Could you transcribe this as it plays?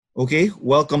Okay,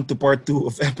 welcome to part two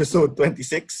of episode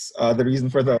 26. The reason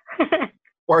for the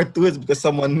part two is because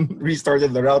someone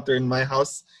restarted the router in my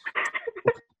house.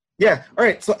 Yeah, all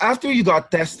right. So after you got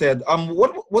tested,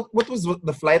 what was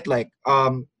the flight like?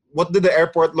 What did the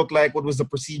airport look like? What was the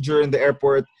procedure in the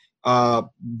airport? Uh,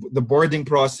 the boarding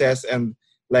process, and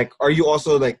like, are you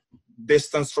also like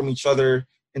distanced from each other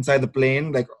inside the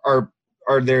plane? Like, are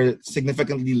there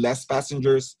significantly less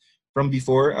passengers from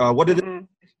before? What did it? Mm-mm.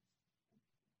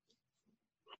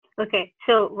 Okay,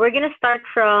 so we're gonna start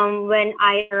from when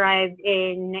I arrived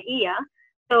in NAIA.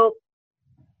 So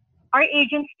our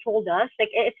agents told us like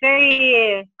it's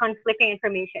very conflicting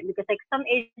information because like some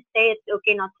agents say it's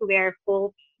okay not to wear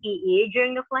full PPE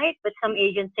during the flight, but some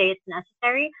agents say it's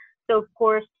necessary. So of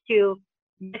course to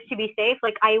just to be safe,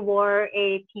 like I wore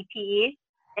a PPE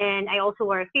and I also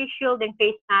wore a face shield and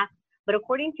face mask. But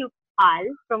according to PAL,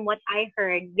 from what I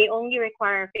heard, they only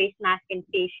require a face mask and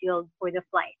face shield for the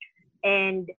flight.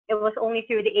 And it was only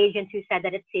through the agents who said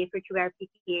that it's safer to wear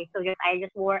PPE. So just I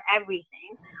just wore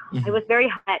everything. I was Mhm. very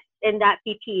hot in that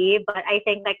PPE, but I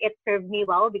think like it served me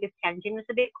well because Tianjin was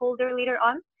a bit colder later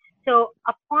on. So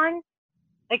upon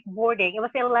like boarding, it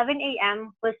was 11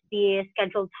 a.m. was the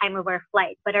scheduled time of our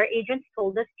flight, but our agents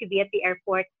told us to be at the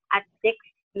airport at 6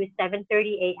 to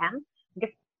 7:30 a.m.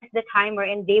 This is the time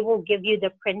wherein they will give you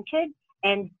the printed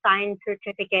and signed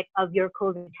certificate of your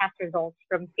COVID test results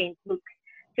from St. Luke's.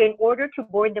 So in order to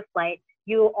board the flight,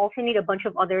 you also need a bunch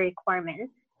of other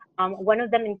requirements. One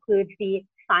of them includes the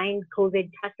signed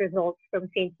COVID test results from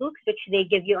St. Luke's, which they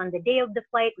give you on the day of the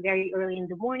flight, very early in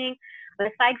the morning.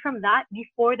 But aside from that,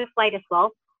 before the flight as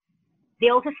well, they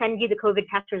also send you the COVID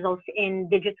test results in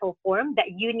digital form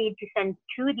that you need to send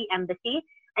to the embassy,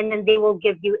 and then they will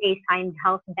give you a signed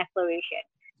health declaration.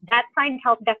 That signed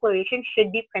health declaration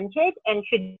should be printed and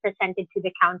should be presented to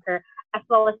the counter, as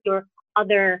well as your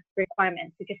other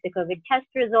requirements, such as the COVID test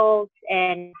results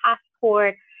and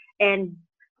passport. And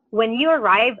when you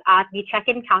arrive at the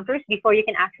check-in counters, before you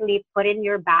can actually put in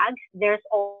your bags, there's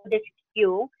all this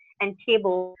queue and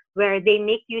table where they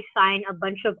make you sign a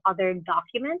bunch of other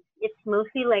documents. It's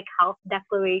mostly like health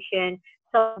declaration.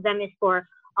 Some of them is for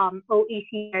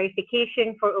OEC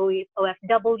verification for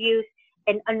OFWs,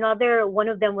 and another one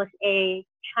of them was a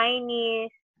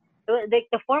Chinese.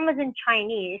 The form was in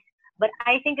Chinese, but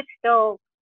I think it still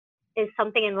is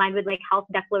something in line with like health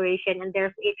declaration, and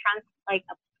there's a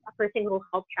a person who will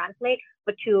help translate,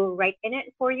 but to write in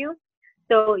it for you.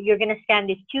 So you're gonna scan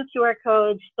these two QR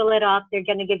codes, fill it up. They're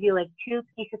gonna give you like two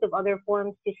pieces of other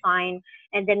forms to sign,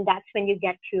 and then that's when you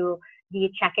get to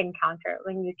the check-in counter.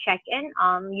 When you check in,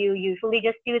 you usually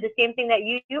just do the same thing that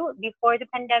you do before the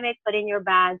pandemic, put in your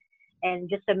bags and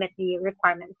just submit the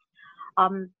requirements.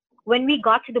 Um, when we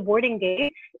got to the boarding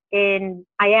gates, and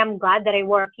I am glad that I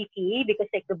wore a PPE because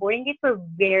like the boarding gates were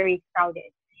very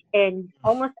crowded, and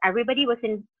almost everybody was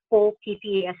in full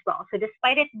PPE as well. So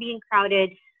despite it being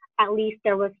crowded, at least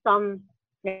there was some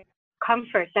like,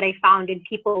 comfort that I found in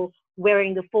people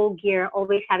wearing the full gear,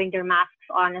 always having their masks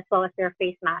on as well as their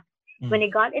face masks. When Mm. I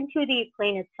got into the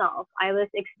plane itself, I was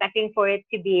expecting for it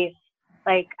to be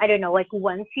like, I don't know, like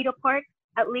 1 seat apart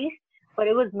at least, but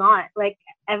it was not. Like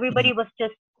Mhm. everybody was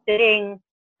just sitting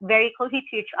very closely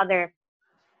to each other.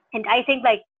 And I think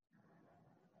like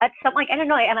at some like I don't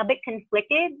know, I'm a bit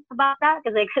conflicted about that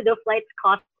because like the flights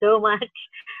cost so much.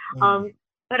 Mm. Um,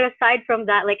 but aside from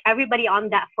that, like everybody on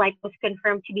that flight was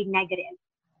confirmed to be negative.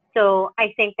 So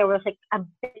I think there was like a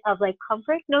bit of like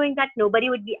comfort knowing that nobody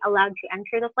would be allowed to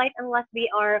enter the flight unless we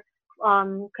are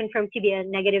confirmed to be a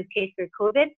negative case for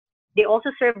COVID. They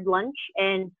also served lunch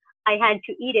and I had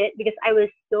to eat it because I was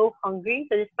so hungry.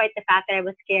 So despite the fact that I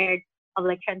was scared of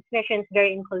like transmissions,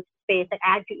 very enclosed space, like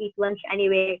I had to eat lunch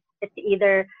anyway. It's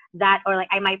either that or like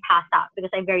I might pass out because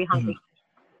I'm very Mhm. hungry.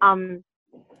 Um,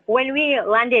 when we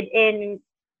landed in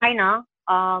China,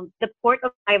 the port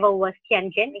of arrival was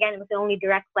Tianjin. Again, it was the only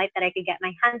direct flight that I could get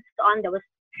my hands on that was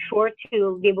sure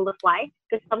to be able to fly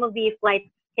because some of the flights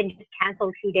can just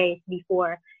cancel 2 days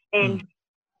before. Mm. And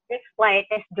this flight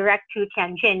is direct to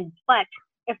Tianjin. But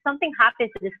if something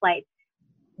happens to this flight,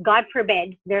 God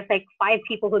forbid, there's like 5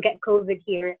 people who get COVID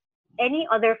here. Any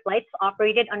other flights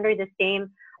operated under the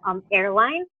same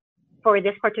airline for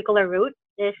this particular route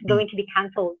is Mm. going to be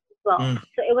canceled as well. Mm.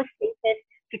 So it was safest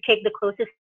to take the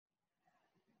closest.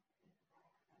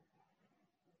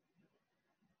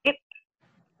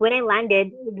 When I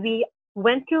landed, we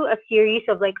went through a series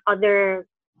of like other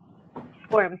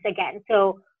forms again.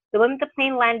 So the moment the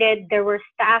plane landed, there were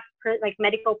like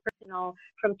medical personnel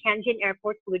from Tianjin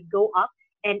Airport who would go up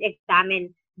and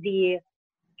examine the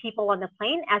people on the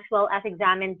plane as well as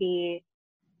examine the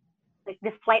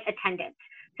flight attendants.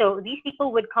 So these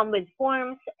people would come with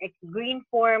forms, a green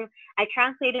form. I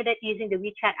translated it using the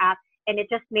WeChat app, and it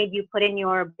just made you put in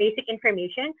your basic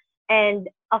information and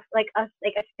of like a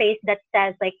space that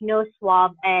says like nose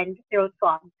swab and throat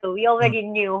swab. So we already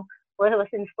knew what was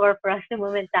in store for us the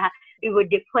moment that we would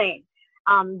deplane.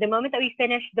 The moment that we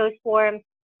finished those forms,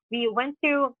 we went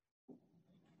through,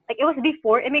 like, it was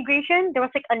before immigration. There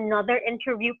was like another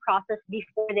interview process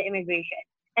before the immigration.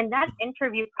 And that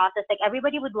interview process, like,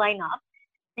 everybody would line up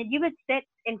and you would sit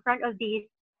in front of these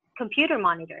computer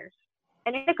monitors.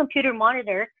 And in the computer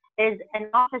monitor is an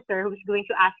officer who's going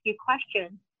to ask you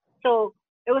questions. So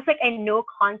it was like a no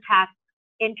contact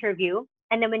interview.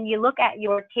 And then when you look at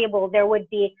your table, there would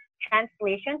be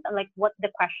translations on like what the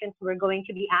questions were going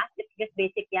to be asked. It's just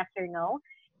basic yes or no.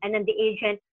 And then the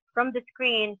agent from the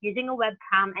screen using a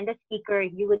webcam and a speaker,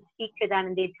 you would speak to them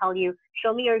and they'd tell you,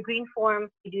 show me your green form.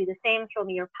 You do the same, show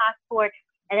me your passport.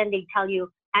 And then they'd tell you,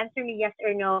 answer me yes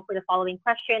or no for the following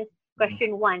questions.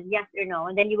 Question one, yes or no.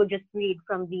 And then you would just read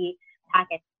from the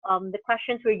packet. The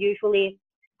questions were usually,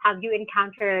 have you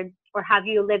encountered or have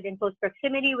you lived in close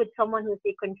proximity with someone who's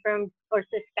a confirmed or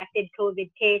suspected COVID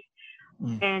case?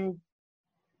 And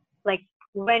like,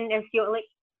 when is your, like,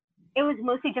 it was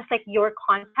mostly just like your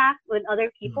contact with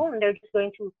other people, and they're just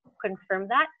going to confirm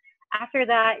that. After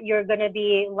that, you're going to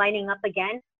be lining up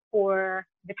again for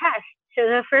the test. So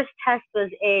the first test was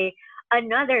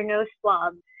another nose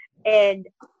swab, and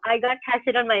I got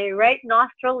tested on my right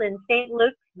nostril in St.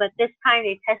 Luke's, but this time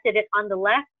they tested it on the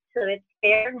left, so it's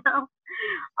fair now.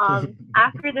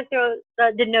 After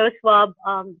the nose swab,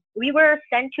 we were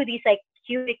sent to these like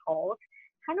cubicles,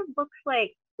 kind of looks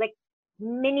like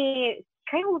mini,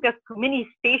 kind of like a mini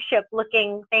spaceship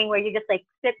looking thing where you just like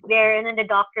sit there, and then the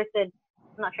doctors would,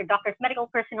 I'm not sure, doctors, medical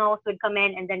personnel would come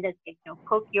in and then just,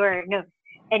 poke your nose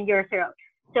and your throat.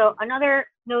 So another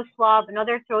nose swab,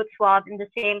 another throat swab in the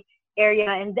same area.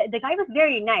 And the guy was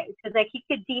very nice because like he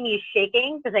could see me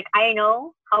shaking because like I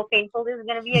know how painful this is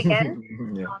going to be again.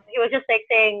 Yeah. He was just like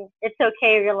saying, it's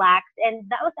okay, relax. And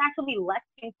that was actually less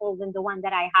painful than the one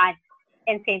that I had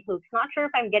in St. Luke's. Not sure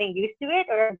if I'm getting used to it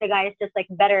or if the guy is just like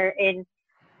better in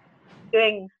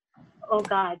doing, oh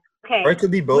God. Okay. Or it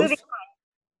could be both. Moving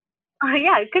on.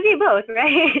 Yeah, it could be both,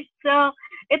 right? So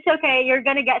it's okay. You're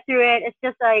going to get through it. It's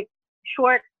just like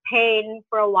short pain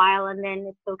for a while and then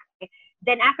it's okay.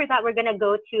 Then after that, we're going to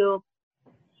go to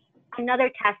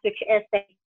another test, which is the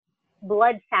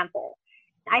blood sample.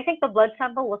 I think the blood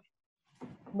sample was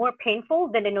more painful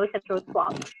than the nose and throat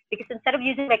swab because instead of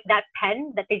using like that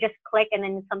pen that they just click and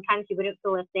then sometimes you wouldn't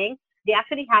feel a thing, they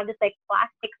actually have this like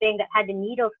plastic thing that had the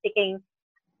needle sticking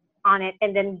on it,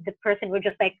 and then the person would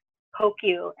just like poke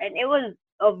you, and it was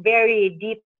a very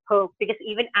deep poke because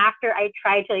even after I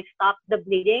tried to like stop the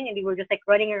bleeding and we were just like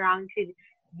running around to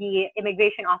the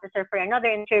immigration officer for another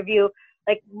interview,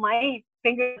 like my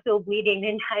fingers still bleeding the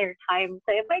entire time.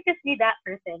 So it might just be that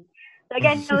person. So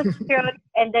again, nose, throat,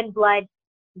 and then blood,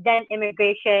 then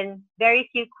immigration. Very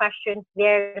few questions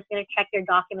there. Just gonna check your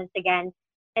documents again,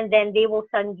 and then they will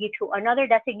send you to another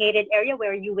designated area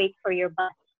where you wait for your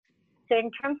bus. So in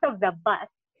terms of the bus,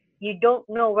 you don't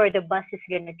know where the bus is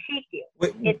gonna take you.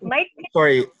 Wait, It might.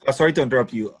 sorry to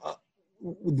interrupt you.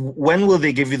 When will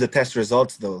they give you the test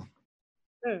results, though?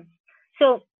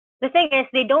 So the thing is,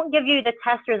 they don't give you the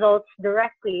test results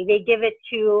directly. They give it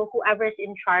to whoever's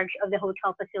in charge of the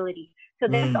hotel facility. So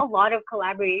there's a lot of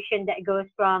collaboration that goes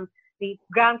from the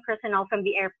ground personnel from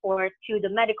the airport to the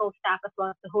medical staff as well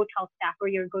as the hotel staff where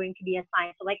you're going to be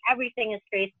assigned. So like everything is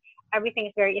traced, everything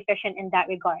is very efficient in that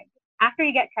regard. After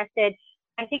you get tested,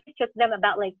 I think it took them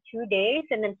about like 2 days,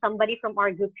 and then somebody from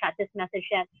our group chat just messaged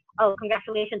that, oh,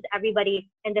 congratulations, everybody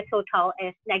in this hotel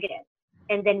is negative.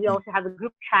 And then we also have a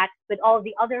group chat with all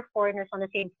the other foreigners on the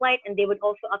same flight, and they would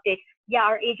also update, yeah,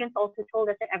 our agents also told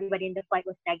us that everybody in the flight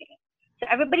was negative. So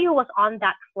everybody who was on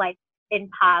that flight in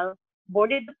PAL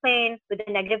boarded the plane with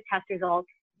a negative test result,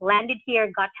 landed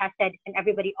here, got tested, and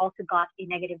everybody also got a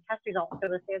negative test result. So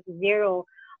there's zero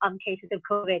cases of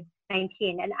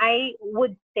COVID-19. And I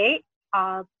would say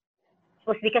it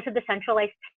was because of the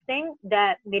centralized testing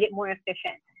that made it more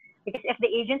efficient. Because if the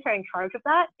agents are in charge of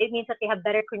that, it means that they have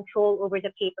better control over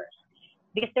the papers.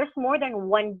 Because there's more than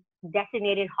one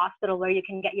designated hospital where you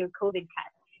can get your COVID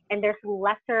test. And there's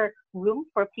lesser room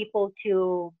for people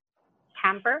to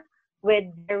tamper with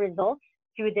their results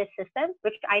through this system,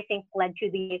 which I think led to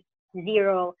the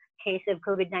zero case of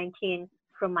COVID-19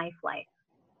 from my flight.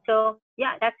 So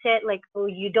yeah, that's it. Like,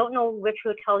 you don't know which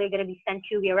hotel you're going to be sent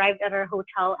to. We arrived at our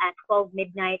hotel at 12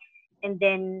 midnight, and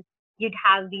then you'd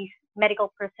have these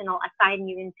medical personnel assign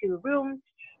you into rooms,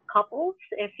 couples,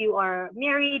 if you are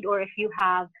married or if you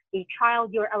have a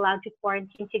child, you're allowed to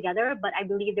quarantine together. But I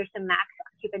believe there's a max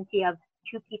occupancy of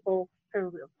 2 people per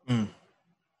room. Mm,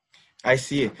 I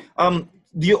see.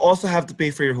 Do you also have to pay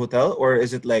for your hotel, or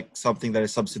is it like something that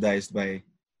is subsidized by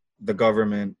the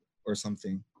government or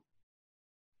something?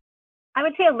 I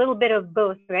would say a little bit of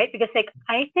both, right? Because like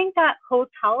I think that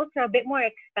hotels are a bit more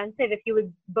expensive if you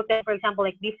would book them, for example,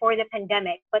 like before the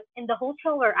pandemic. But in the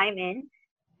hotel where I'm in,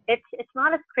 it's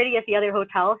not as pretty as the other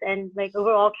hotels, and like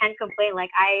overall can't complain. Like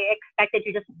I expected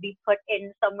to just be put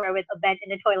in somewhere with a bed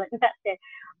and a toilet and that's it.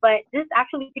 But this is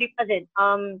actually pretty pleasant.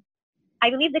 I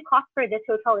believe the cost for this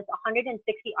hotel is 160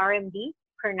 RMB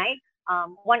per night.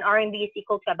 1 RMB is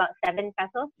equal to about 7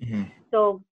 pesos. Hmm.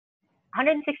 So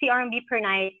 160 RMB per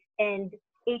night and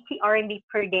 80 RMB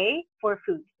per day for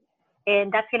food.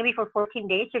 And that's going to be for 14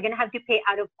 days. You're going to have to pay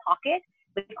out of pocket.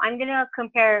 But if I'm going to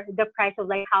compare the price of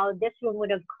like how this room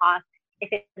would have cost if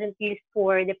it wasn't used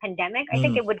for the pandemic, I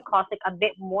think Mm, it would cost like a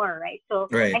bit more, right? So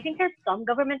right. I think there's some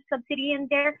government subsidy in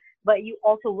there, but you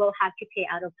also will have to pay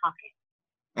out of pocket.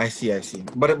 I see. I see.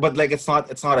 But like it's not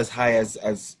as high as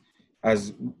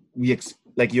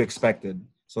like you expected.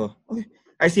 So okay,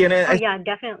 I see. And Oh I yeah,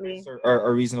 definitely.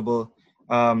 are reasonable.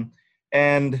 Um,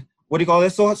 and what do you call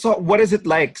this? So what is it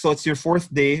like? So it's your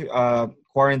fourth day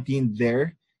quarantined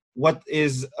there. What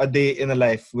is a day in a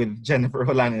life with Jennifer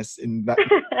Hollanes in that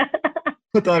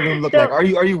hotel room look like? So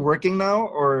Are you working now,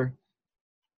 or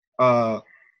uh,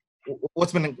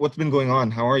 what's been going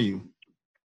on? How are you?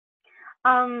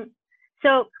 um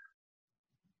so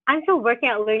I'm still working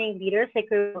at learning leaders like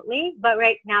remotely, but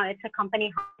right now it's a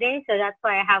company holiday, so that's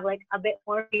why I have like a bit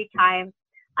more free time.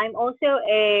 I'm also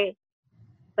a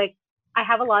like I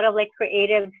have a lot of like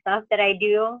creative stuff that I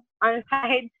do on the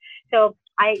side. So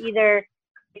I either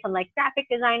do some like graphic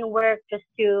design work just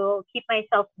to keep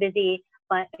myself busy.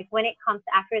 But like when it comes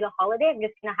after the holiday, I'm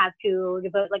just gonna have to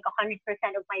devote like 100%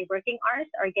 of my working hours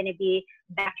are gonna be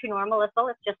back to normal as well.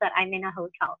 It's just that I'm in a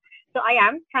hotel. So I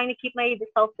am trying to keep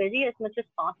myself busy as much as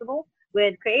possible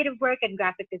with creative work and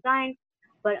graphic design.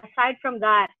 But aside from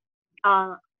that,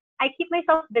 uh, I keep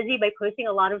myself busy by posting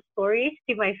a lot of stories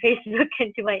to my Facebook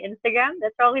and to my Instagram.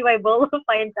 That's probably why Bolo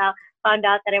found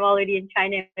out that I'm already in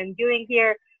China and I'm doing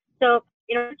here. So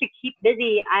in order to keep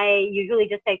busy, I usually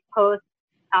just like post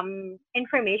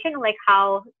information like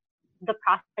how the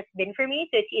process has been for me.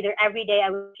 So it's either every day I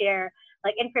will share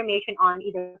like information on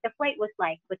either what the flight was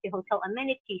like, what the hotel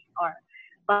amenities are.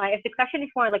 But if the question is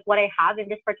more like what I have in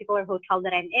this particular hotel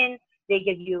that I'm in, they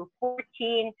give you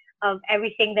 14 of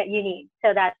everything that you need.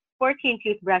 So that's 14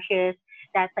 toothbrushes,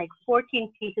 that's like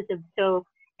 14 pieces of soap,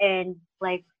 and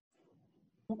like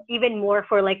even more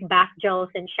for like bath gels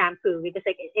and shampoo because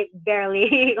like it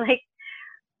barely like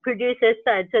produces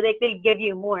suds, so they give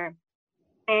you more.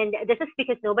 And this is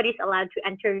because nobody's allowed to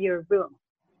enter your room.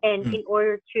 And Mm, in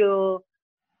order to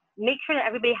make sure that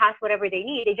everybody has whatever they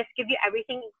need, they just give you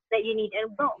everything that you need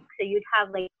in bulk. So you'd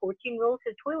have like 14 rolls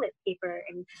of toilet paper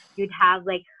and you'd have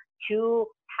like 2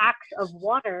 packs of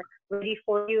water ready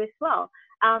for you as well.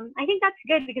 I think that's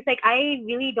good because like I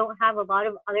really don't have a lot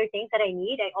of other things that I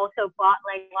need. I also bought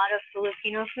like a lot of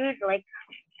Filipino food, like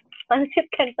pancit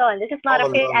canton. This is not oh,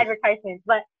 a paid love it. advertisement,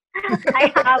 but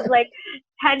I have like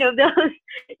 10 of those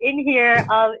in here.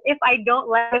 If I don't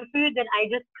like the food, then I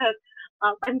just cook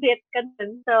pancit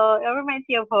canton. So it reminds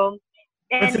me of home.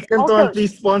 And Francis Canton, also,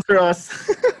 please sponsor us.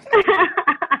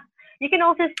 you can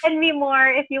also send me more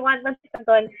if you want pancit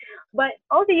canton. But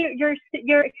also, you're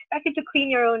expected to clean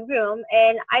your own room,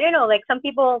 and I don't know, like some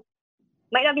people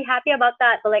might not be happy about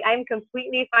that, but like I'm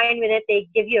completely fine with it. They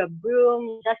give you a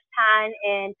broom, dustpan,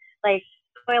 and like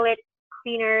toilet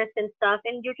cleaners and stuff,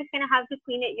 and you're just gonna have to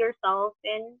clean it yourself,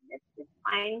 and it's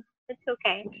fine. It's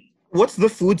okay. What's the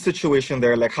food situation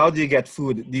there? Like, how do you get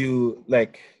food? Do you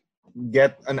like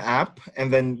get an app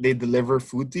and then they deliver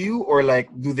food to you, or like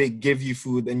do they give you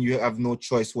food and you have no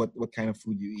choice what kind of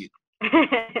food you eat?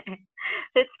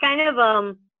 So it's kind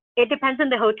of it depends on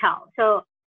the hotel. So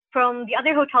from the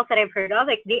other hotels that I've heard of,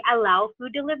 like they allow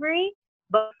food delivery,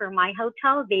 but for my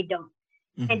hotel they don't.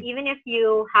 And Hmm. even if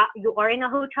you are in a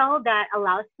hotel that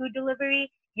allows food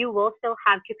delivery, you will still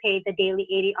have to pay the daily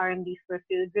 80 RMB for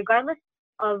food, regardless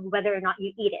of whether or not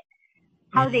you eat it.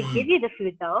 How they give Mm. you the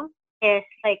food though is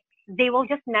like they will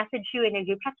just message you in a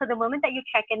group chat. So the moment that you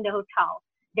check in the hotel,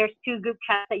 there's 2 group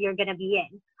chats that you're gonna be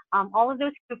in. All of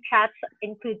those group chats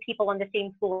include people on the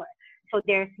same floor. So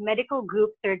there's medical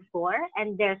group third floor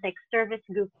and there's like service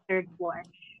group third floor.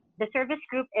 The service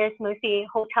group is mostly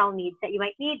hotel needs that you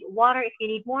might need. Water, if you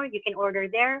need more, you can order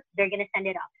there. They're gonna send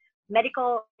it up.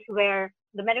 Medical is where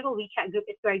the medical WeChat group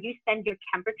is where you send your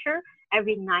temperature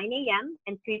every 9 a.m.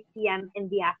 and 3 p.m. in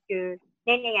the 9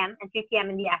 a.m. and 3 p.m.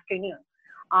 in the afternoon.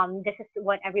 This is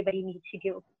what everybody needs to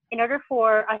do. In order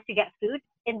for us to get food,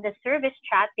 in the service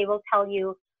chat, they will tell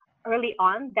you early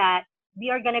on that we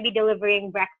are going to be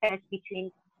delivering breakfast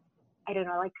between, I don't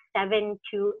know, like 7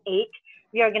 to 8.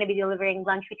 We are going to be delivering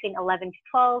lunch between 11 to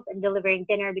 12 and delivering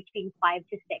dinner between 5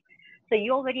 to 6. So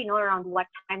you already know around what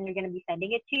time they're going to be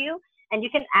sending it to you. And you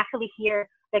can actually hear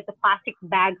like the plastic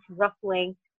bags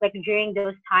ruffling like during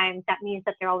those times. That means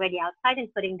that they're already outside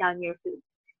and putting down your food.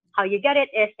 How you get it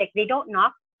is like they don't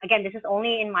knock. Again, this is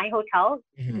only in my hotel.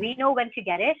 Mm-hmm. We know when to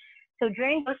get it. So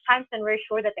during those times when we're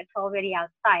sure that it's already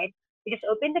outside, we just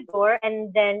open the door,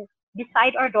 and then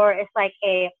beside our door is like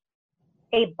a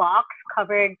box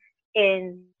covered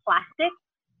in plastic,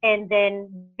 and then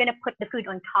we're gonna put the food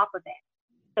on top of it.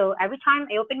 So every time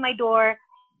I open my door,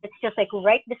 it's just like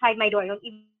right beside my door. I don't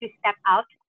even step out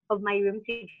of my room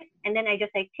to get it, and then I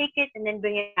just like take it and then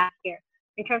bring it back here.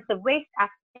 In terms of waste,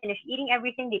 after you finish eating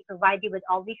everything, they provide you with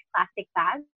all these plastic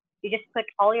bags. You just put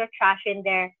all your trash in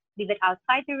there, leave it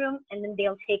outside the room, and then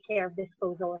they'll take care of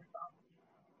disposal as well.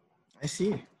 I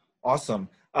see. Awesome.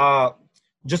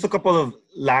 Just a couple of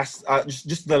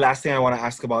just the last thing I want to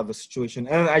ask about the situation,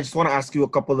 and I just want to ask you a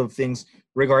couple of things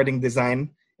regarding design,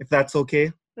 if that's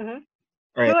okay. Mm-hmm.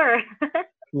 All right. Sure.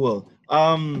 Cool.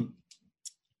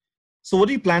 So what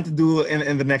do you plan to do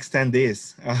in the next 10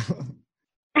 days?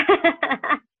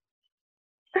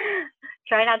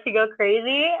 Try not to go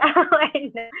crazy.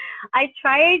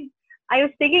 I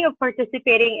was thinking of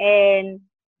participating in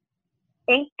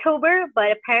Inktober,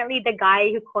 but apparently the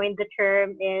guy who coined the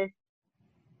term is,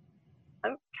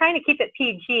 I'm trying to keep it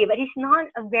PG, but he's not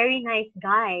a very nice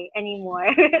guy anymore.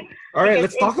 All right,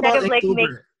 let's talk about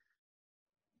Inktober.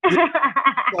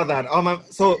 About that.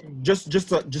 So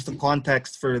just a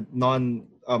context for non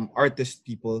artist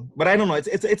people, but I don't know.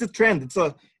 It's a trend.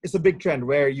 It's a big trend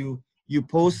where you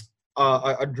post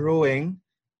a drawing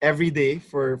every day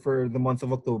for the month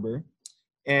of October,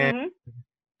 and Mm-hmm.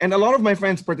 and a lot of my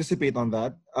friends participate on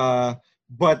that.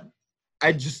 But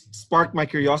I just sparked my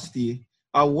curiosity.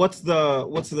 What's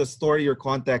the story or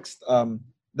context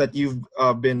that you've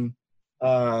been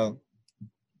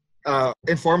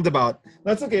informed about?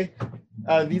 That's okay.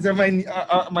 These are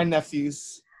my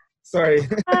nephews. Sorry.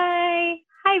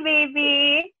 Hi,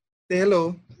 baby. Say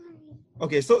hello.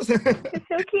 Okay, so It's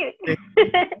so cute.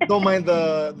 don't mind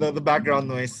the background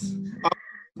noise.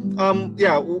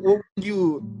 Yeah, what did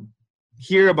you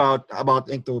hear about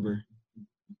Inktober?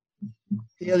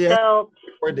 Yeah, So,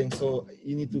 recording, so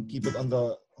you need to keep it on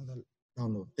the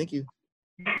download. Thank you.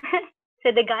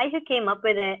 so the guy who came up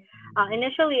with it,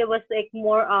 initially it was like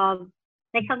more of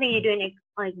like something you do in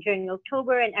like during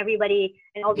October, and everybody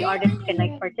and all the artists can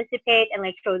like participate and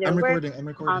like show their I'm work.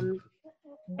 recording.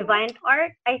 Divine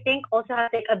Art, I think, also has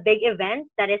like a big event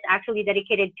that is actually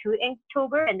dedicated to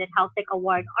Inktober, and it helps like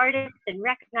award artists and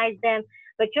recognize them.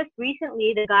 But just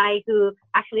recently, the guy who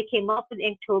actually came up with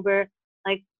Inktober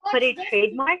like put a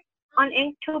trademark on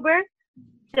Inktober.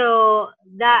 So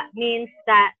that means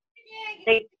that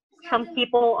like some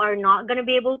people are not going to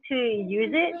be able to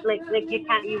use it. Like you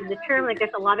can't use the term. Like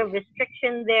there's a lot of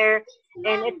restriction there,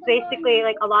 and it's basically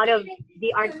like a lot of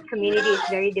the art community is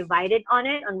very divided on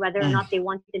it, on whether or not they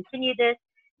want to continue this.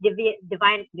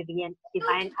 Divine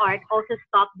Art also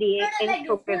stopped the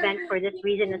Inktober event for this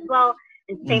reason as well.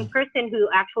 And the same person who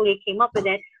actually came up with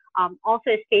it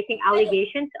also is facing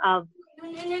allegations of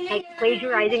like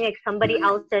plagiarizing like somebody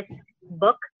else's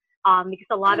book, because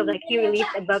a lot of like he released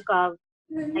a book of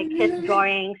like his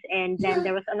drawings, and then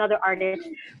there was another artist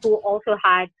who also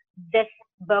had this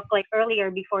book like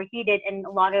earlier before he did, and a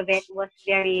lot of it was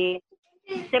very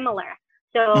similar.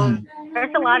 So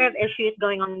there's a lot of issues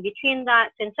going on between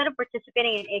that. So instead of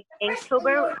participating in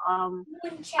Inktober,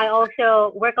 I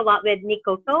also work a lot with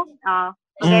Nikoko, a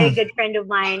very good friend of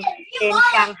mine in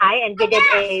Shanghai, and we did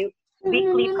a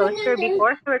weekly poster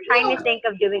before. So we're trying to think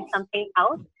of doing something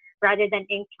else rather than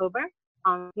Inktober,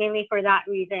 mainly for that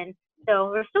reason. So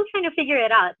we're still trying to figure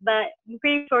it out, but I'm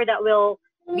pretty sure that we'll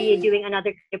be doing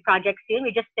another project soon.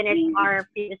 We just finished our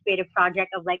previous creative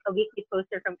project of like a weekly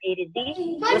poster from A to Z.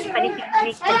 It was 26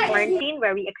 weeks in quarantine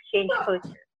where we exchanged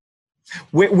posters.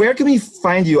 Where can we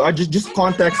find you? Just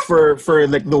context for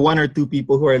like the one or two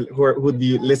people who would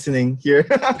be listening here.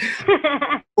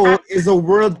 Oh, is a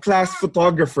world-class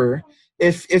photographer.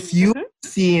 If you've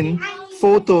seen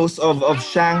photos of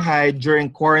Shanghai during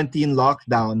quarantine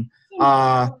lockdown,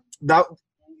 that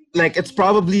like it's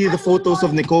probably the photos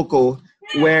of Nikoko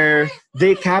where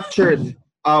they captured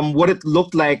what it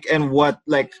looked like and what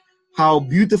like how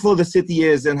beautiful the city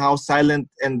is and how silent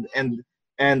and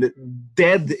and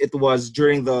dead it was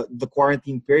during the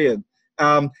quarantine period.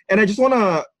 And I just want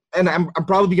to, and I'm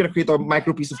probably going to create a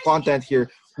micro piece of content here.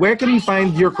 Where can we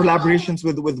find your collaborations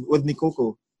with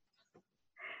Nikoko?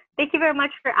 Thank you very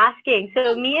much for asking.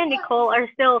 So me and Nicole are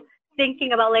still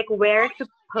thinking about like where to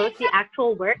post the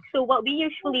actual work. So what we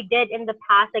usually did in the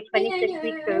past like 26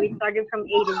 weeks where we started from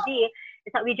A to Z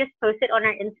is that we just posted on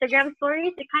our Instagram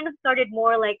stories. It kind of started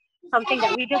more like something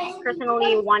that we just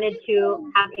personally wanted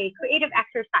to have a creative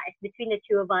exercise between the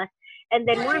two of us. And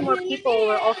then more and more people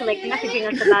were also like messaging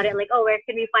us about it, like, oh, where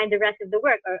can we find the rest of the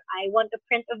work? Or I want a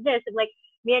print of this. And like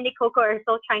me and Nikoko are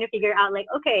still trying to figure out like,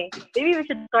 okay, maybe we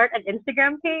should start an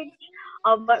Instagram page.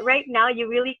 But right now you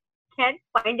really can't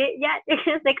find it yet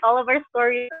because like all of our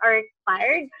stories are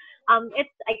expired. It's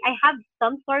like I have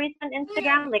some stories on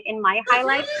Instagram, like in my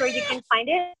highlights where you can find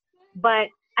it. But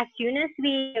as soon as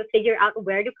we figure out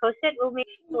where to post it, we'll make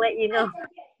sure to let you know.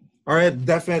 All right,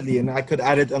 definitely, and I could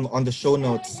add it on the show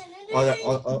notes,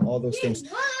 all those things.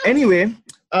 Anyway,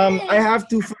 I have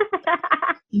to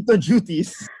keep the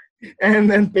duties and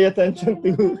then pay attention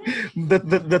to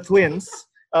the twins.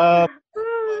 I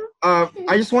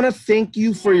just want to thank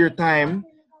you for your time,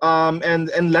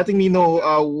 and letting me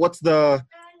know what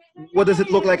does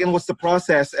it look like and what's the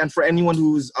process. And for anyone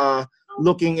who's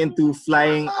looking into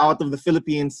flying out of the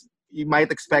Philippines, you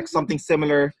might expect something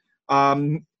similar.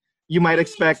 You might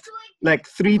expect like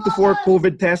 3 to 4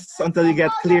 COVID tests until you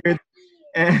get cleared.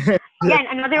 And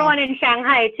another one in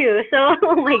Shanghai too. So,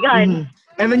 oh my God. Mm-hmm.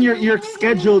 And then you're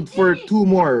scheduled for 2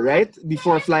 more, right?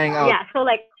 Before flying out. Yeah, so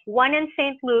like one in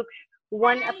St. Luke's,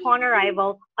 one upon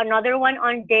arrival, another one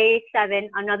on day 7,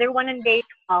 another one on day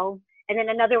 12, and then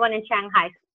another one in Shanghai.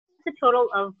 So it's a total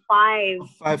of 5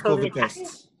 COVID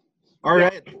tests. All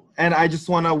right, and I just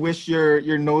want to wish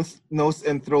your nose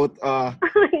and throat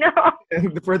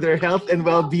and for their health and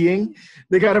well-being.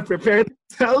 They gotta prepare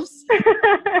themselves.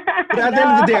 But at the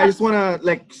end of the day, I just want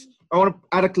to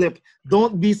add a clip.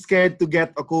 Don't be scared to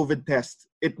get a COVID test.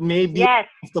 It may be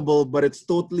uncomfortable, but it's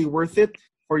totally worth it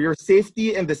for your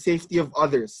safety and the safety of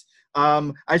others.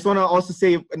 I just want to also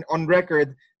say on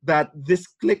record that this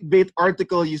clickbait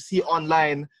article you see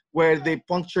online where they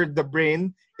punctured the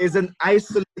brain is an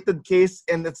isolated case,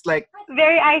 and it's like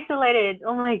very isolated.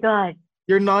 Oh my God.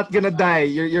 You're not gonna die.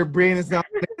 Your brain is not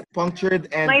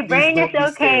punctured, and my brain is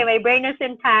okay. My brain is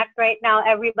intact right now.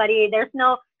 Everybody, there's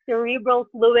no cerebral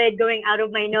fluid going out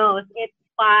of my nose. It's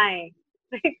fine.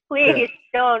 Please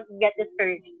don't get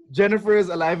discouraged. Jennifer is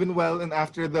alive and well, and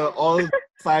after all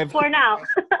 5 for now,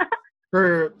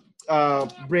 her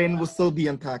brain will still be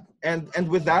intact. And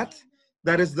with that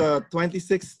is the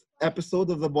 26th episode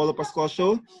of the Bolo Pascual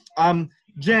show.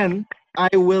 Jen,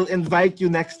 I will invite you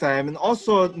next time, and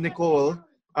also Nicole.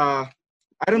 I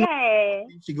don't know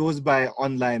if she goes by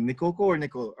online, Nikoko or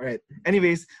Nicole. All right.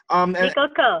 Anyways,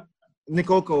 Nikoko.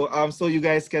 So you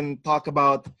guys can talk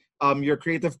about your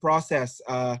creative process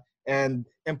and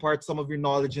impart some of your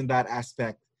knowledge in that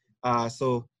aspect.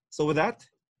 So with that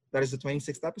is the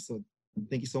 26th episode.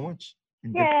 Thank you so much.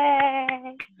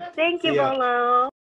 Yay! Thank you, Bolo.